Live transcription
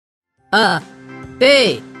A,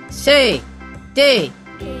 B, C, D,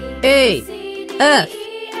 E, F,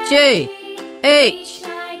 G, H,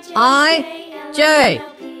 I, J,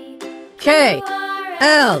 K,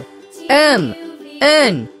 L, M,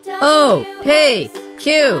 N, O, P,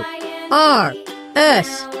 Q, R,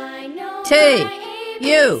 S, T,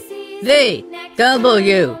 U, V,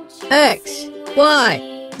 W, X,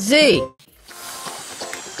 Y, Z.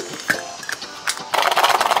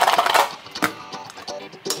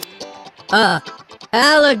 A,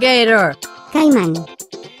 alligator. Caimán.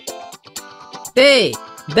 B,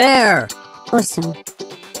 bear. Oso.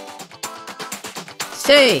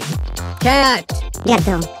 C, cat.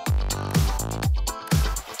 Gato.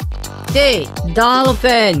 D,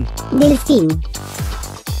 dolphin. Delfín.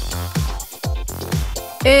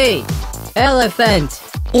 E, elephant.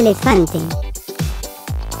 Elefante.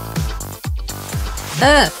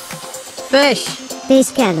 F, fish.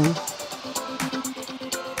 Pescado.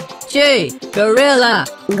 G, gorilla.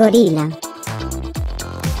 Gorila.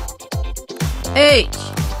 H,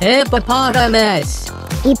 hippopotamus.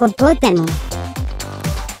 Hipopótamo.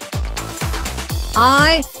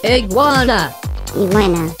 I, iguana.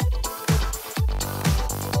 Iguana.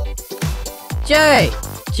 J,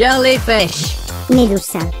 jellyfish.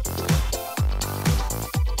 Medusa.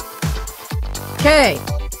 K,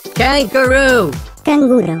 kangaroo.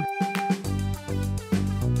 Canguro.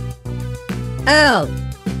 L,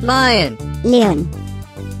 lion. León.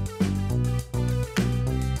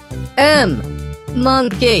 M,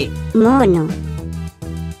 monkey. Mono.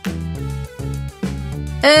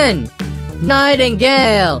 N,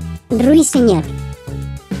 nightingale. Ruiseñor.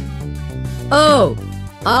 O,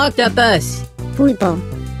 octopus. Pulpo.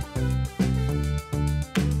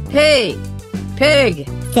 P, pig.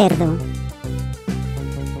 Cerdo.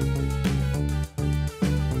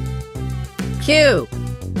 Q,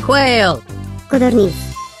 quail. Codorniz.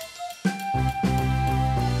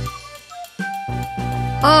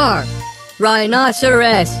 R,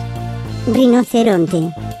 rhinoceros.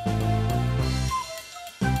 Rinoceronte.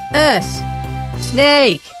 S,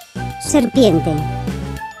 snake. Serpiente.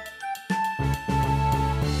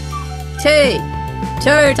 T,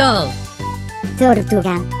 turtle.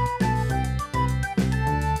 Tortuga.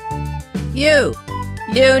 U,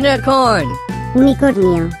 unicorn.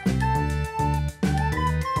 Unicornio.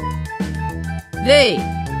 V,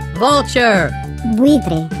 vulture.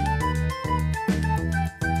 Buitre.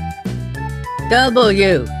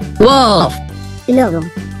 W, wolf. Lobo.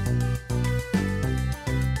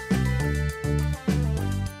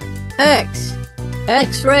 X,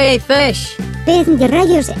 X-ray fish. Pez de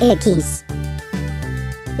rayos X.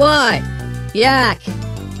 Y, yak.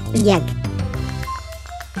 Yak.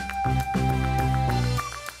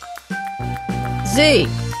 Z,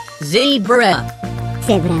 zebra.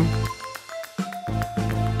 Cebra.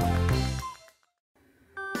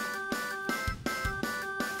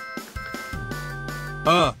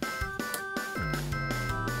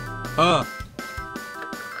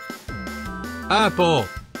 Apple.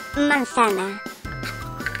 Manzana.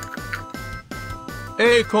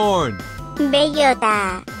 Acorn.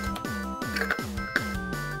 Bellota.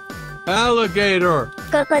 Alligator.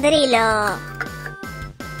 Cocodrilo.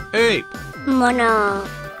 Ape. Mono.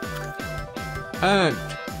 Ant.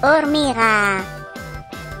 Hormiga.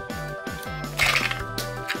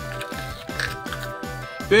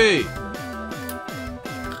 Bee.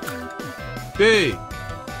 Bee.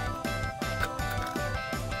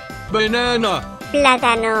 Banana.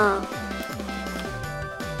 Plátano.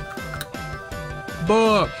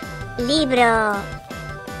 Book. Libro.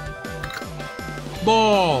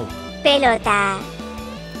 Ball. Pelota.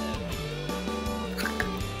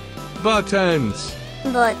 Buttons.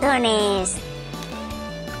 Botones.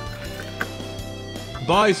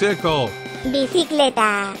 Bicycle.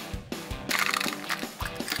 Bicicleta.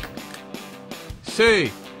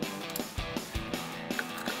 C.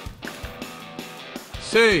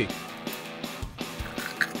 C.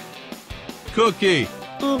 Cookie.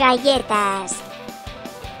 Galletas.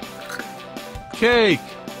 Cake.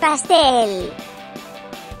 Pastel.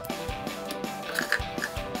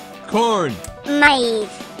 Corn. Maíz.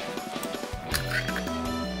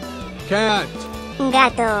 Cat.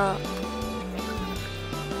 Gato.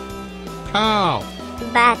 Cow.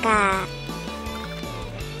 Vaca.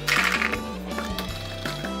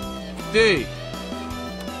 D.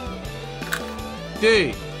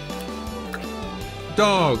 D.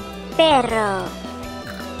 Dog. Perro.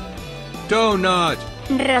 Donut.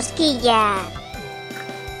 Rosquilla.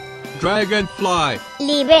 Dragonfly.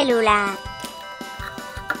 Libélula.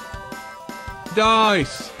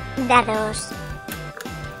 Dice. Dados.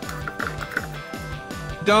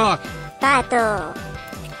 Duck. Pato.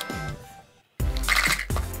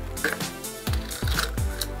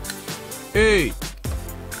 E.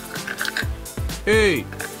 E.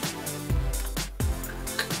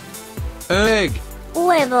 Egg.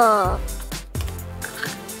 Huevo.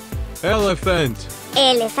 Elephant.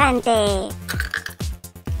 Elefante.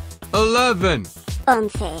 11.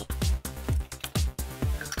 11.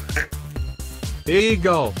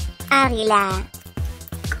 Eagle. Águila.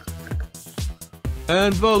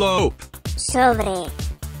 Envelope. Sobre.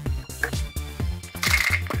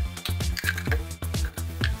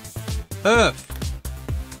 F.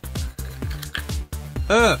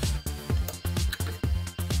 F.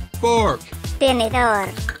 Fork. Tenedor.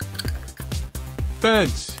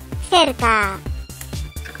 Fence. Cerca.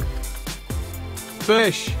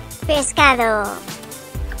 Fish. Pescado.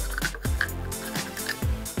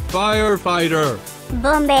 Firefighter.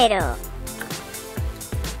 Bombero.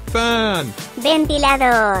 Fan.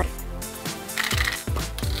 Ventilador.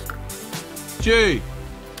 G.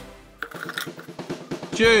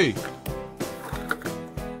 G.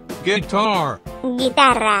 Guitar.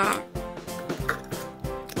 Guitarra.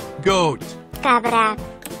 Goat. Cabra.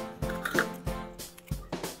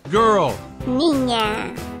 Girl.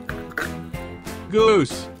 Niña.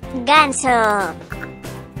 Goose. Ganso.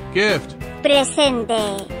 Gift.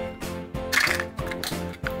 Presente.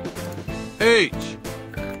 H.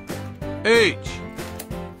 H.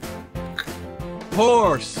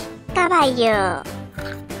 Horse. Caballo.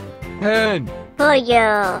 Hen.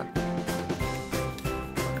 Pollo.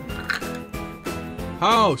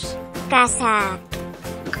 House. Casa.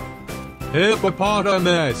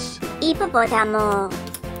 Hippopotamus. Hipopótamo.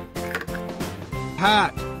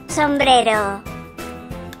 Hat. Sombrero.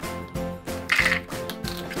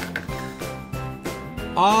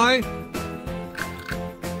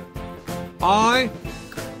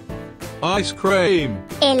 Ice cream.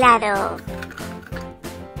 Helado.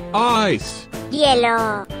 Ice.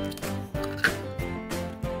 Hielo.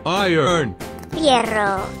 Iron.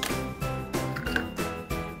 Hierro.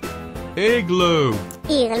 Igloo.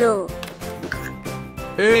 Iglú.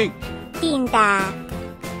 Ink. Tinta.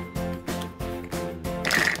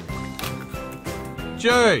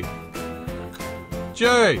 J.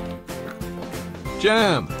 J.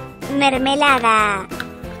 Jam. Mermelada.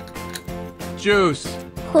 Juice.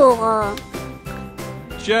 Jugo.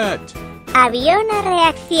 Jet. Avión a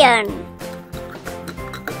reacción.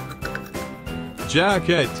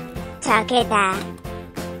 Jacket. Chaqueta.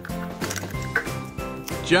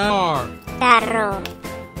 Jar. Tarro.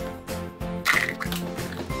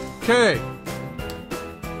 K.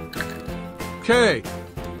 K.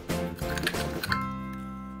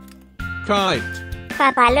 Kite.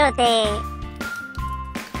 Papalote.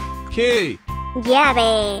 Key.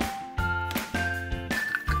 Llave.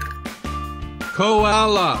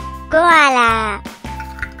 Koala. Koala.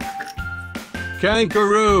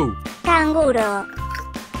 Kangaroo. Canguro.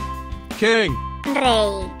 King.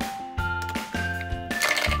 Rey.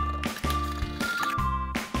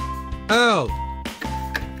 L.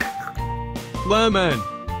 Lemon.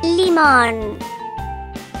 Limón.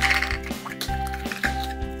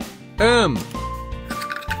 M.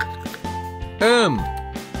 M.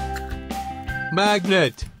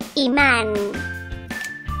 Magnet. Imán.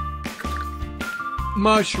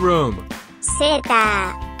 Mushroom.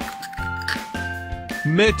 Seta.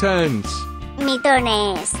 Mittens.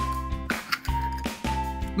 Mitones.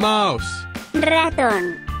 Mouse.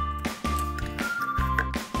 Ratón.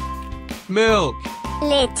 Milk.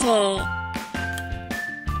 Leche.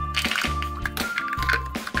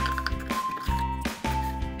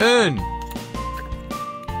 N.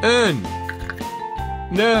 N.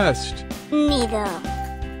 Nest. Nido.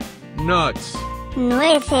 Nuts.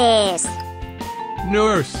 Nueces.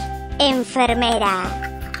 Nurse. Enfermera.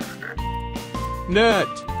 Net.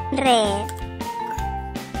 Red.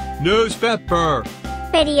 Newspaper.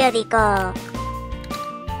 Periódico.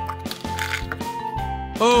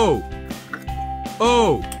 O.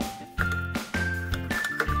 O.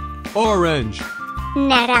 Orange.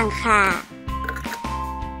 Naranja.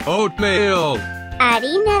 Oatmeal.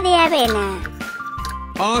 Harina de avena.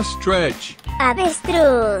 Ostrich.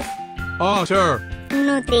 Avestruz. Otter.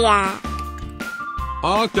 Nutria.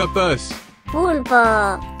 Octopus.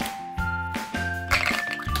 Pulpo.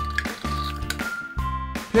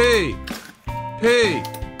 Pea. Pea.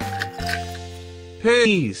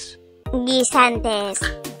 Peas. Guisantes.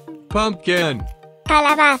 Pumpkin.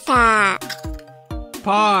 Calabaza.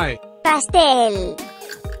 Pie. Pastel.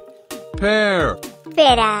 Pear.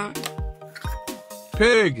 Pera.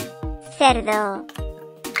 Pig. Cerdo.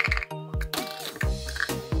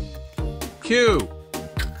 Q.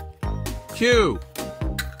 Q.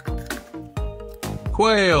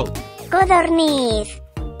 Quail. Codorniz.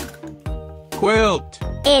 Quilt.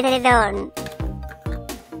 edredón,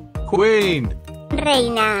 Queen.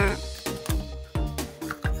 reina,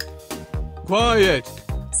 Quiet.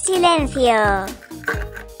 silencio,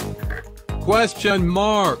 Question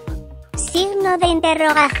mark. signo de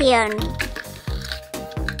interrogación,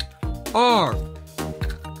 R.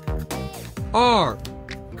 R.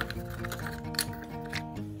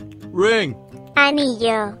 Ring.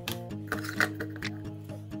 anillo,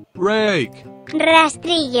 Rake.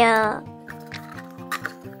 rastrillo,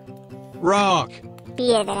 Rock.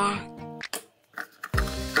 piedra,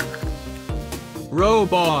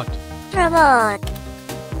 Robot. robot,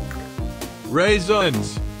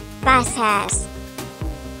 Raisins. pasas,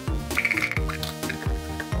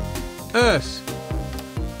 S.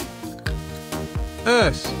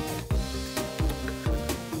 S.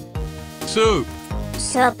 Soup.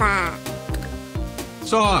 sopa,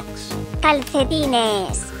 Socks.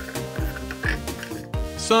 calcetines,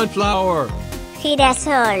 Sunflower.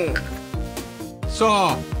 girasol,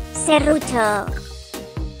 Saw. serrucho,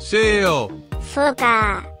 Seal.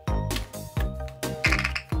 foca,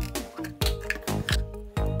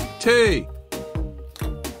 T.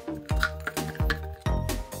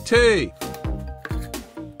 T.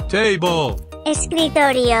 Table.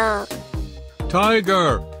 escritorio,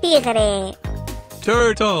 Tiger. tigre,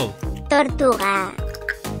 Turtle. tortuga,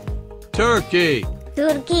 Turkey.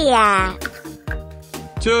 Turquía,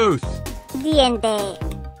 Tooth. diente,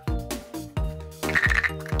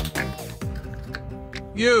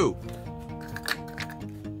 U.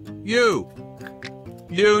 U.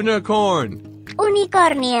 Unicorn.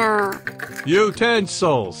 unicornio,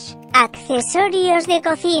 Utensils. accesorios de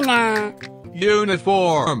cocina,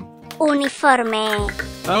 Uniform. uniforme,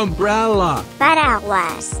 Umbrella.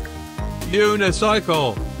 paraguas,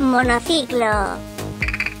 Unicycle. monociclo,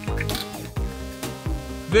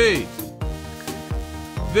 V.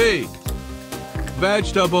 V.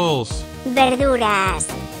 Vegetables. verduras,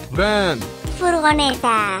 Van.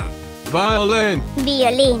 furgoneta, Violin.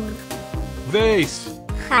 violín, Vase.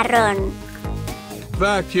 jarrón,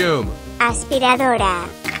 Vacuum. aspiradora,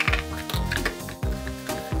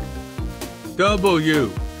 W.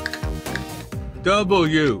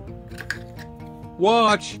 W.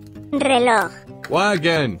 Watch. reloj,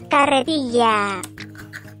 Wagon. carretilla,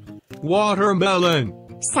 Watermelon.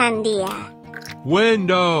 sandía,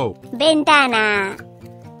 Window. ventana,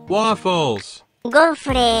 Waffles.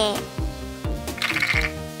 gofre,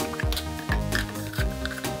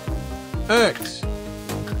 X.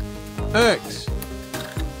 X.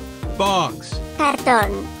 Box.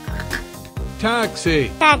 cartón,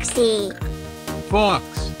 Taxi. taxi, Fox.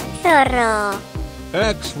 zorro,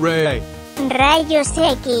 X-ray. rayos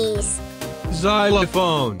X,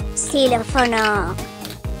 Xylophone. xilófono,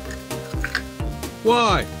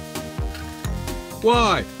 Y.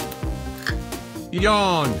 Y.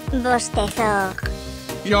 Yawn. bostezo,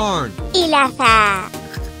 Yarn. hilaza,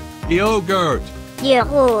 Yogurt.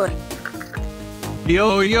 yogur,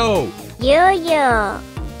 Yo-yo. yo-yo,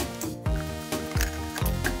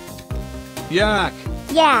 Yak.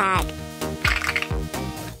 yak,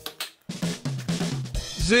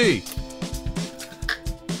 Z.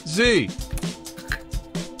 Z.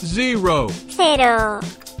 Zero. cero,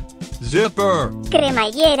 Zipper.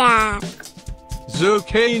 cremallera,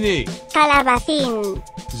 Zucchini. calabacín,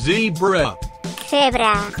 Zebra.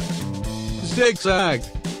 cebra, Zigzag.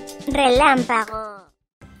 relámpago,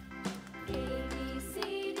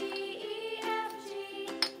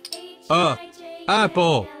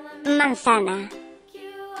 Apple. manzana,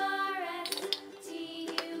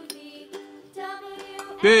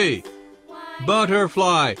 B.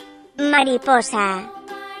 Butterfly. mariposa,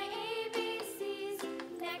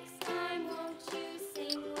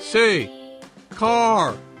 C.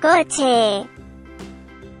 Car. coche,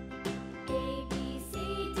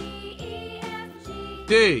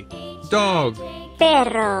 D. Dog.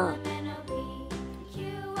 perro,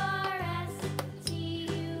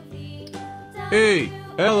 E.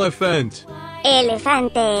 Elephant.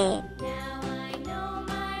 elefante,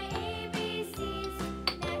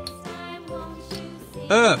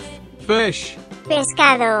 F. Fish.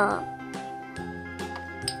 pescado,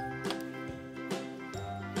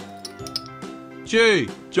 G.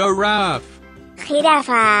 Giraffe.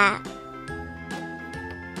 jirafa,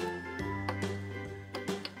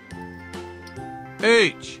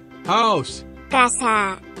 H. House.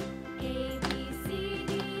 casa,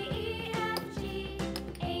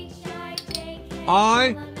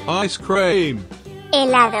 I. Ice cream.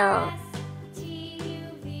 helado,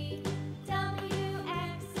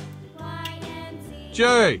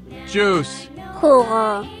 J. Juice.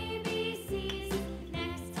 jugo,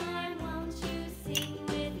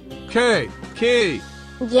 K. Key.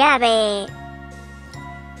 llave.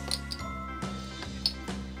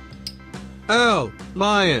 L,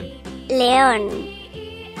 lion. León.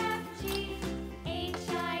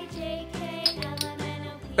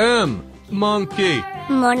 M, monkey.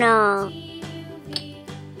 Mono.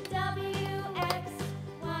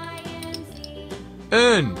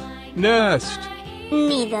 N, nest.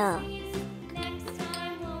 Nido.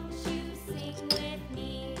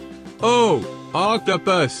 O,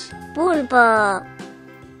 octopus. Pulpo.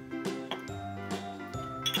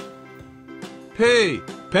 P,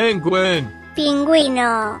 penguin.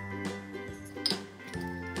 Pingüino.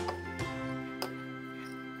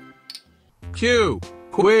 Q,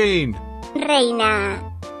 queen. Reina.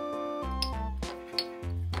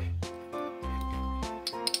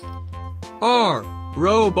 R,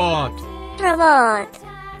 robot. Robot.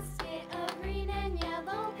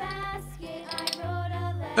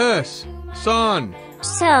 S, sun.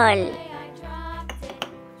 Sol.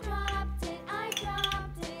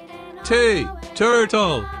 T,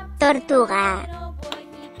 turtle. Tortuga.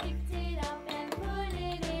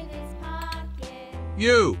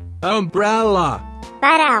 U, umbrella.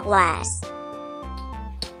 Paraguas.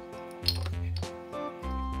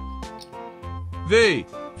 V,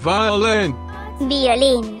 violin.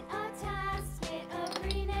 Violín.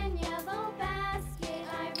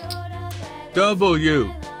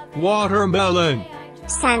 W, watermelon.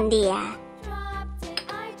 Sandía.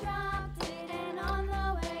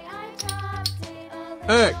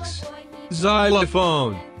 X,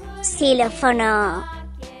 xylophone. Xilófono.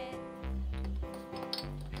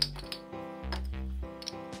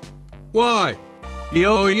 Y,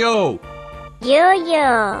 yo-yo.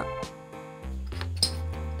 Yo-yo.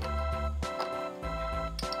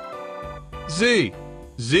 Z,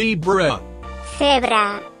 zebra.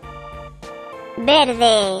 Cebra.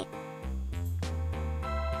 Verde.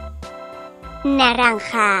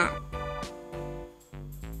 Naranja.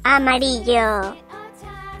 Amarillo.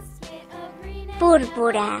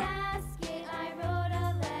 Púrpura.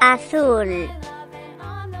 Azul.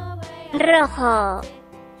 Rojo.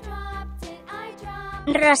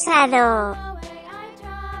 Rosado.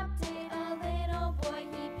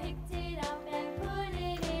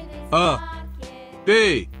 A,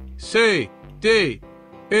 B, C, D,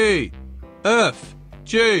 E, F,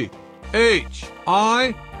 G, H,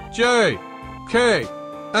 I, J, K,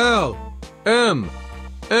 L, M,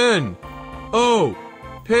 N, O,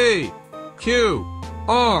 P, Q,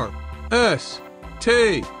 R, S,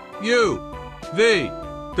 T, U, V,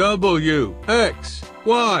 W, X,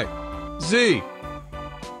 Y, Z.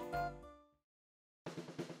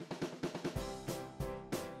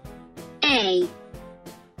 A.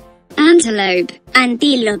 Antelope.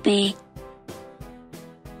 Antílope.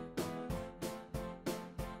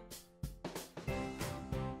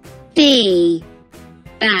 B.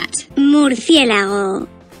 Bat. Murciélago.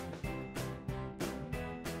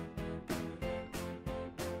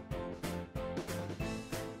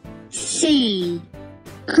 C.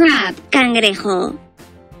 Crab. Cangrejo.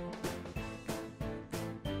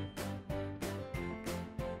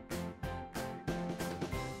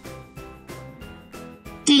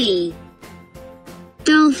 D.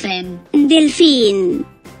 Dolphin. Delfín.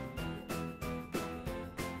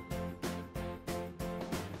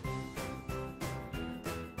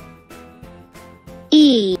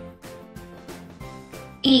 E.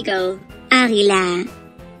 Eagle. Águila.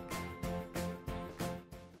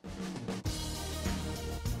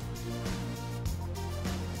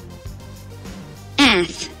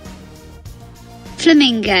 F.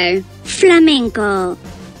 Flamingo. Flamenco.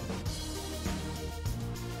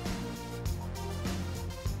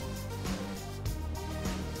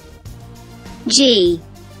 G.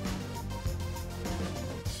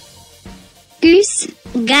 Goose.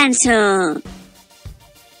 Ganso.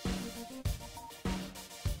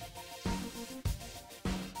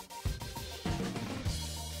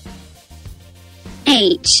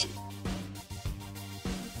 H.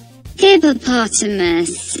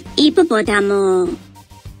 Hippopotamus. Hipopótamo.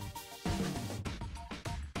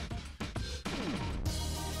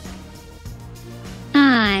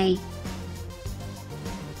 I.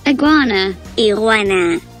 Iguana.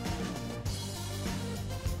 Iguana.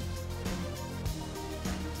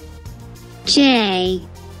 J.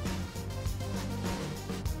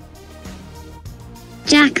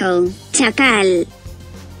 Jackal. Chacal.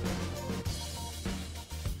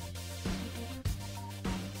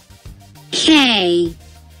 K.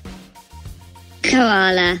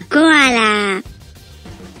 Koala. Koala.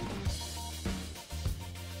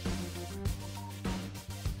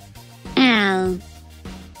 L.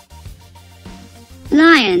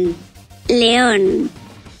 Lion. León.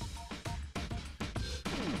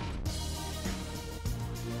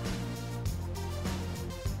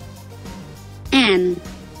 M.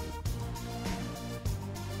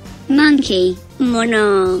 Monkey,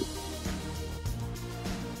 mono.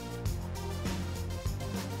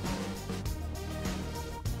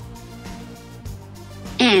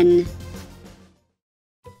 N.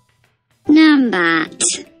 Numbat,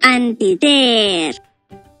 antiter.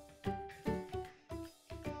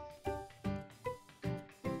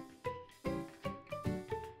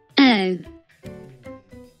 O.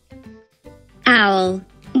 Owl,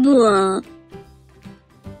 búho.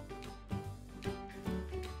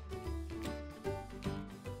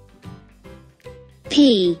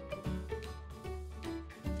 P.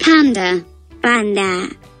 Panda, panda.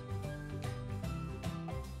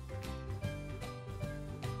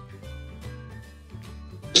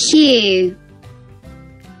 Q.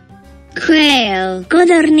 Quail,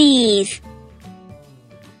 codorniz.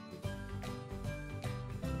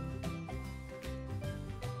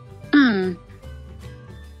 R.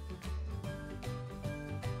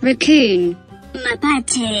 Raccoon,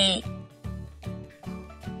 mapache.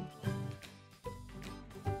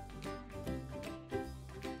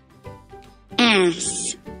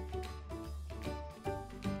 S.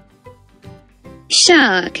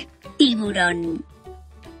 Shark, tiburón.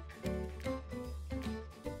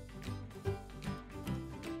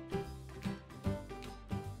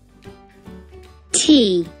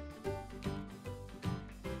 T.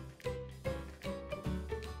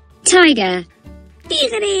 Tiger,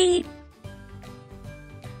 tigre.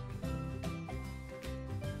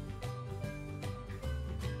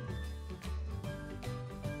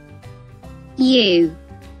 U.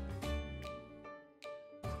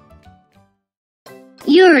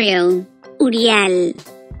 Uriel, Uriel.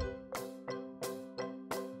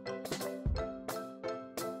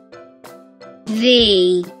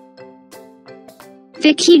 V.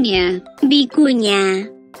 Vicuña, vicuña.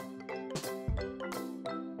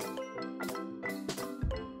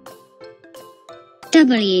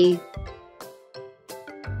 W.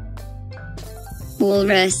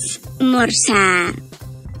 Walrus, morsa.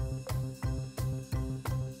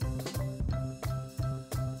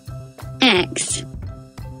 X.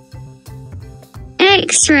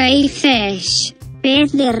 X-ray fish,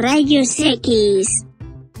 pez de rayos X.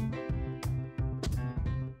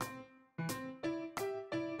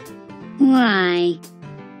 Y.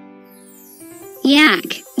 Yak,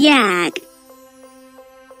 yak.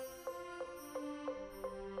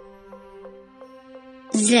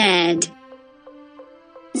 Z.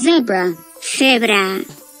 Zebra, zebra.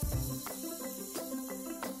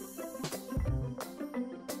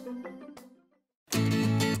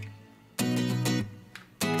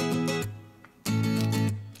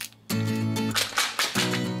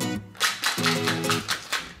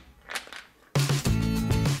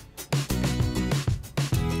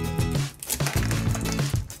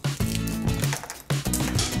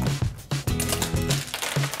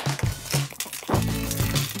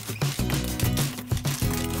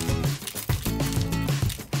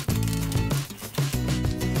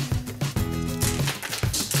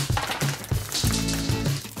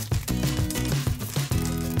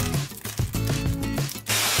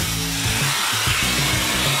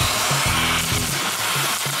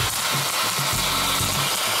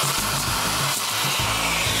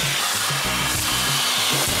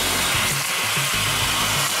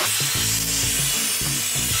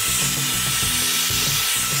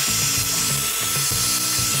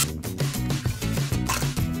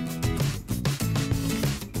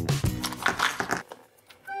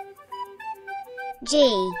 G.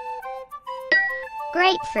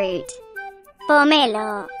 Grapefruit,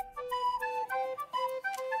 pomelo.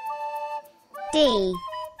 D.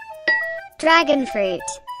 Dragon fruit,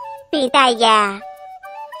 pitaya.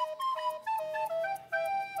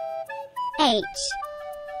 H.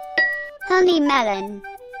 Honey melon,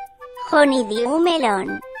 honeydew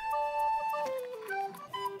melon.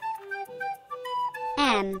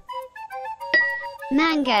 M.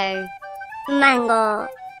 Mango, mango.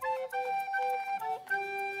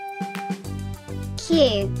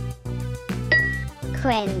 Q.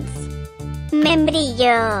 Quince,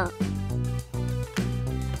 membrillo.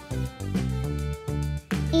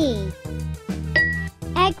 E.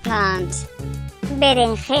 Eggplant,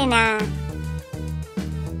 berenjena.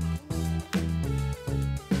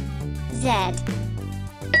 Z.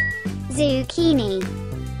 Zucchini,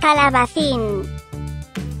 calabacín.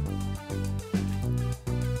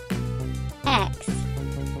 X.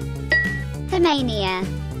 Himania,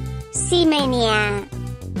 Semania.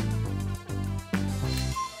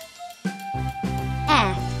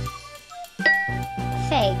 F.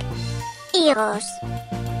 Fig, higos.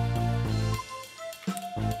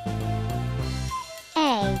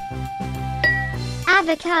 A.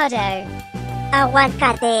 avocado,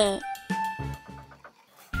 aguacate.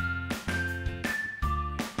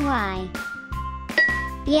 Y,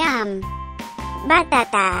 yam,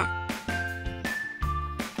 batata.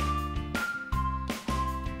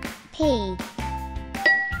 P,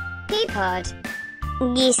 peapod,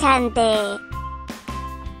 guisante.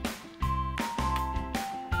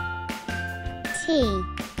 T,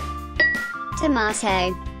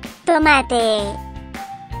 tomato, tomate.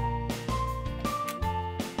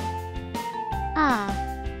 R,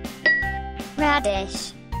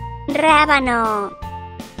 radish, rábano.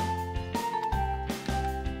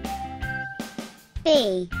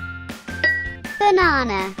 B,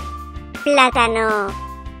 banana, plátano.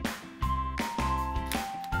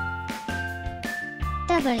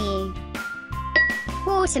 W,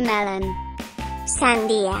 watermelon,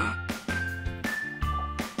 sandía.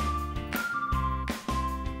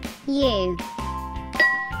 U,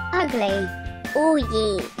 ugly,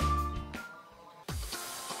 uyi.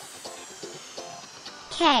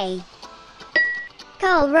 K,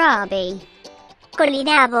 kohlrabi,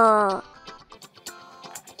 kolinabo.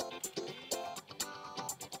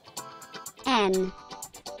 N,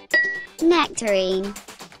 nectarine,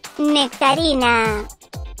 nectarina.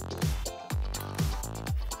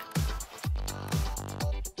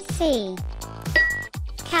 C,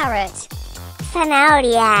 carrot,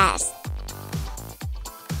 zanahorias.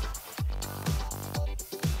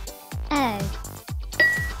 O,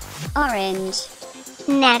 orange,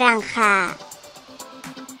 naranja.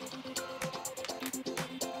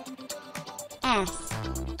 S,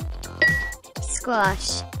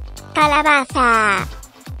 squash, calabaza.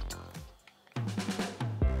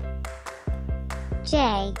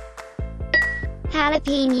 J,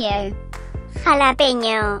 jalapeno,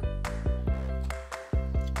 jalapeño.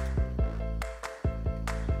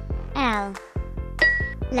 L,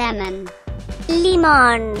 lemon,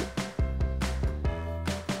 limón.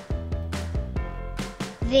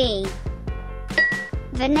 V,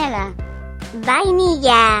 vanilla,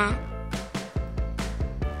 vainilla.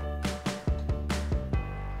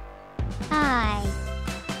 I,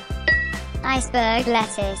 iceberg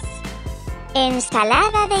lettuce,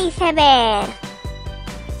 ensalada de iceberg.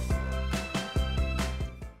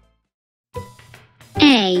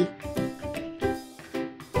 A,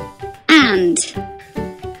 ant,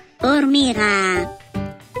 hormiga.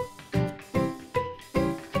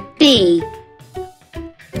 B,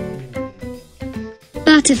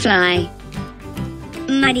 butterfly,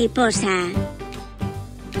 mariposa.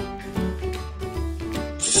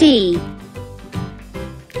 C,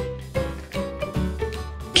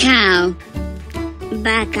 cow,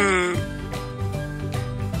 vaca.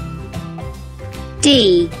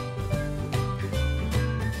 D,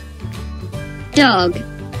 dog,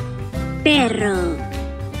 perro.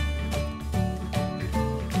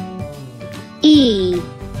 E,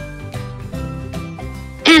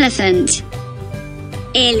 elephant,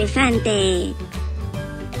 elefante.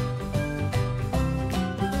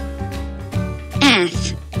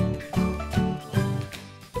 F,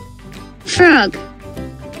 frog,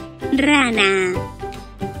 rana.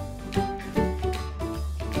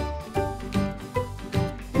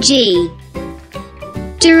 G,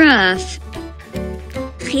 giraffe,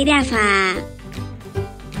 jirafa.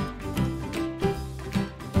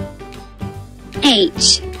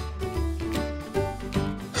 H,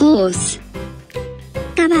 horse,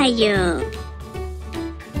 caballo.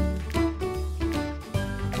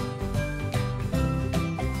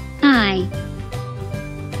 I,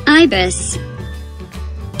 ibis,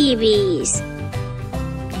 ibis.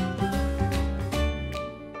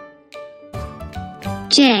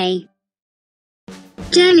 J,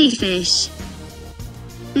 jellyfish,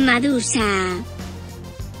 medusa.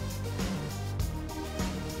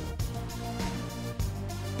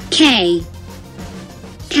 K,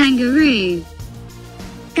 kangaroo,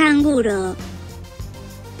 canguro.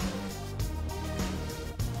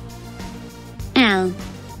 L,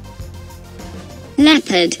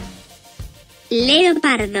 leopard,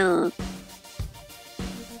 leopardo.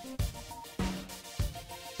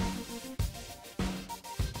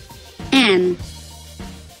 M,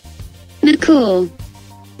 macaw,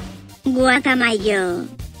 guacamayo.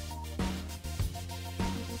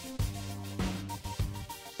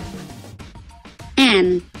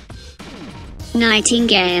 N,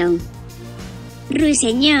 nightingale,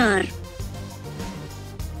 ruiseñor.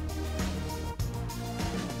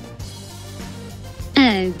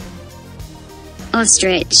 O,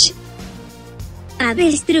 ostrich,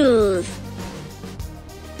 avestruz.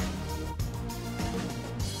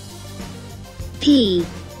 P,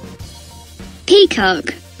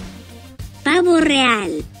 peacock, pavo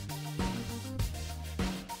real.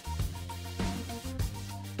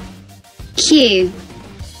 Q.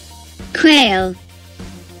 Quail.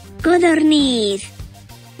 Codorniz.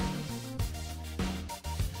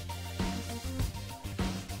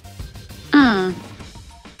 R.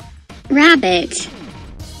 Rabbit.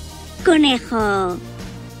 Conejo.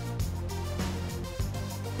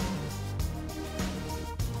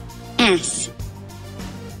 S.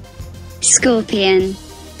 Scorpion.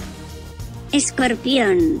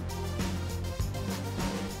 Escorpión.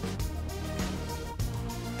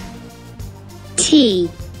 T.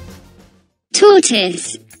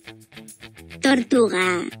 Tortoise.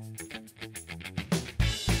 Tortuga.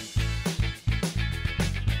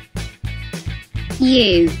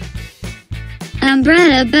 U.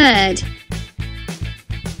 Umbrella bird.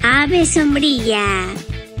 Ave sombrilla.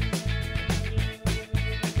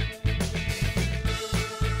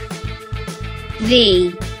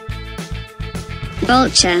 V.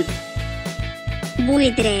 Vulture.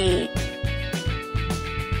 Buitre.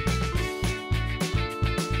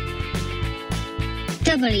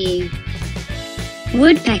 W.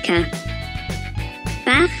 Woodpecker.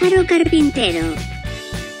 Pájaro carpintero.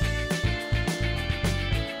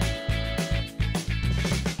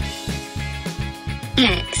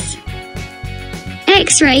 X.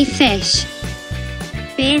 X-ray fish.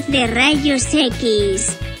 Pez de rayos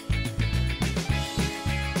X.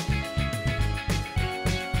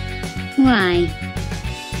 Y.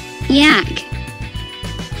 Yak.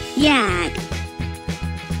 Yak.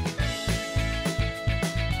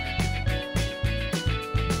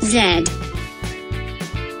 Z.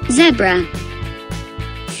 Zebra.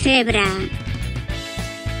 Zebra.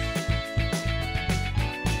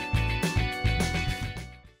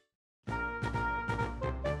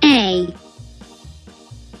 A.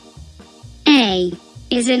 A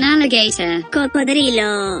is an alligator.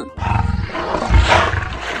 Cocodrilo.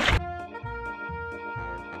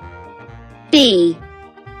 B.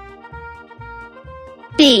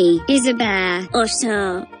 B is a bear.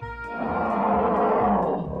 Oso.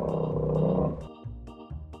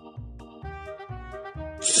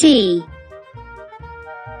 C.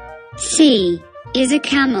 C is a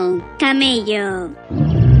camel. Camello.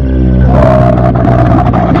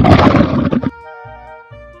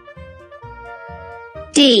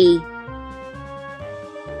 D.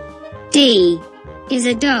 D is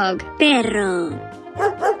a dog. Perro.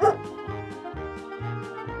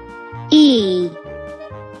 E.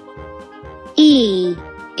 E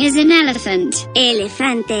is an elephant.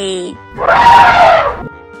 Elefante.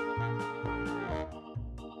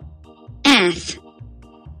 F.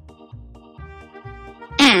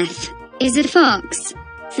 F is a fox.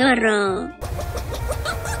 Zorro.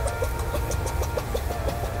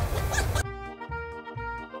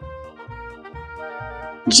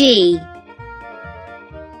 G.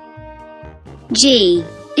 G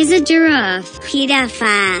is a giraffe.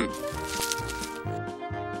 Jirafa.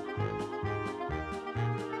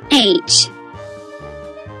 H.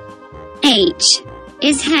 H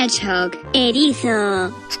is hedgehog.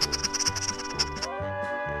 Erizo.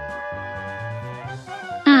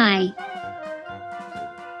 I.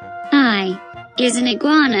 I is an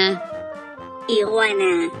iguana.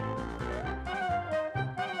 Iguana.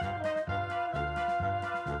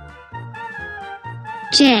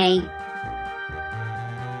 J.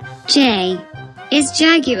 J is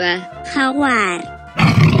jaguar. Jaguar.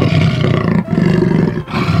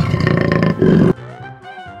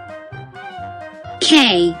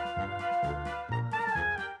 K.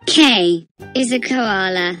 K is a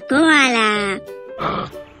koala. Koala.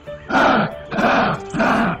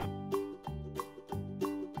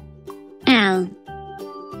 L.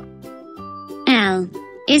 L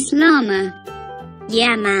is llama.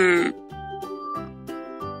 Llama.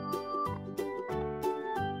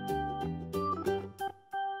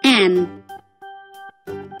 M.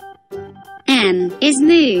 M is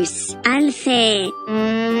moose. Alce.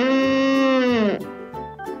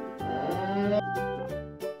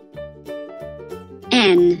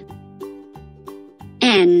 N.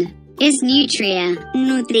 N is nutria.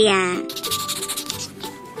 Nutria.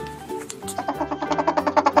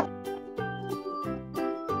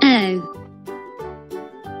 O.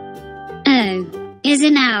 O is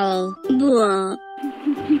an owl. Búho.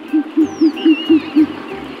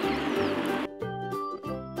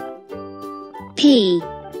 P.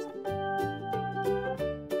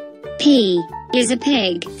 P is a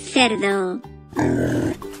pig. Cerdo.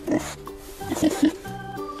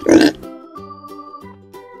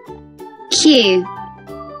 Q.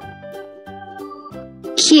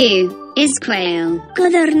 Q is quail.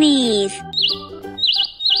 Codorniz.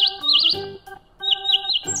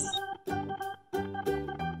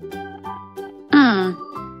 R.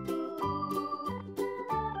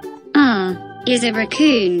 R is a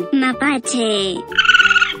raccoon. Mapache.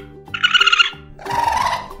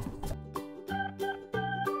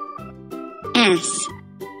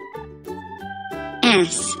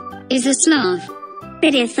 S is a sloth.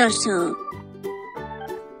 Perezoso.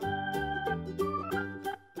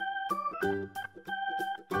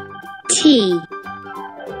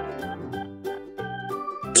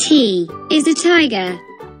 T is a tiger.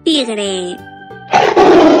 Tigre.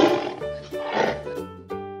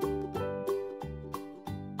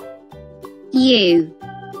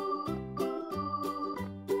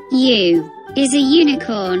 U is a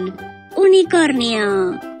unicorn.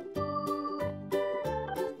 Unicornio.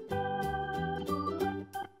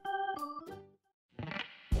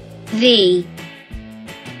 V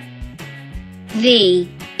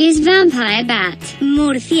is vampire bat.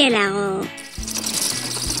 Murciélago.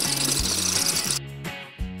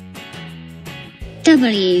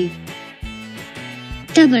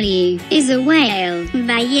 W is a whale.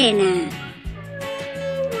 Ballena.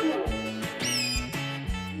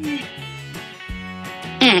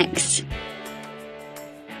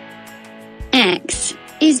 X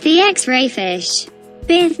is the X-ray fish.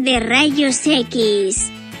 Pez de rayos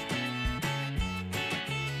X.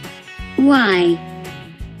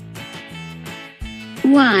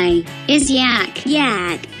 Y is yak.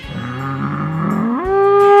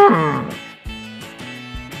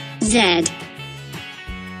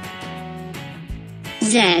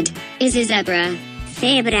 Z is a zebra.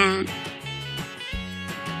 Zebra.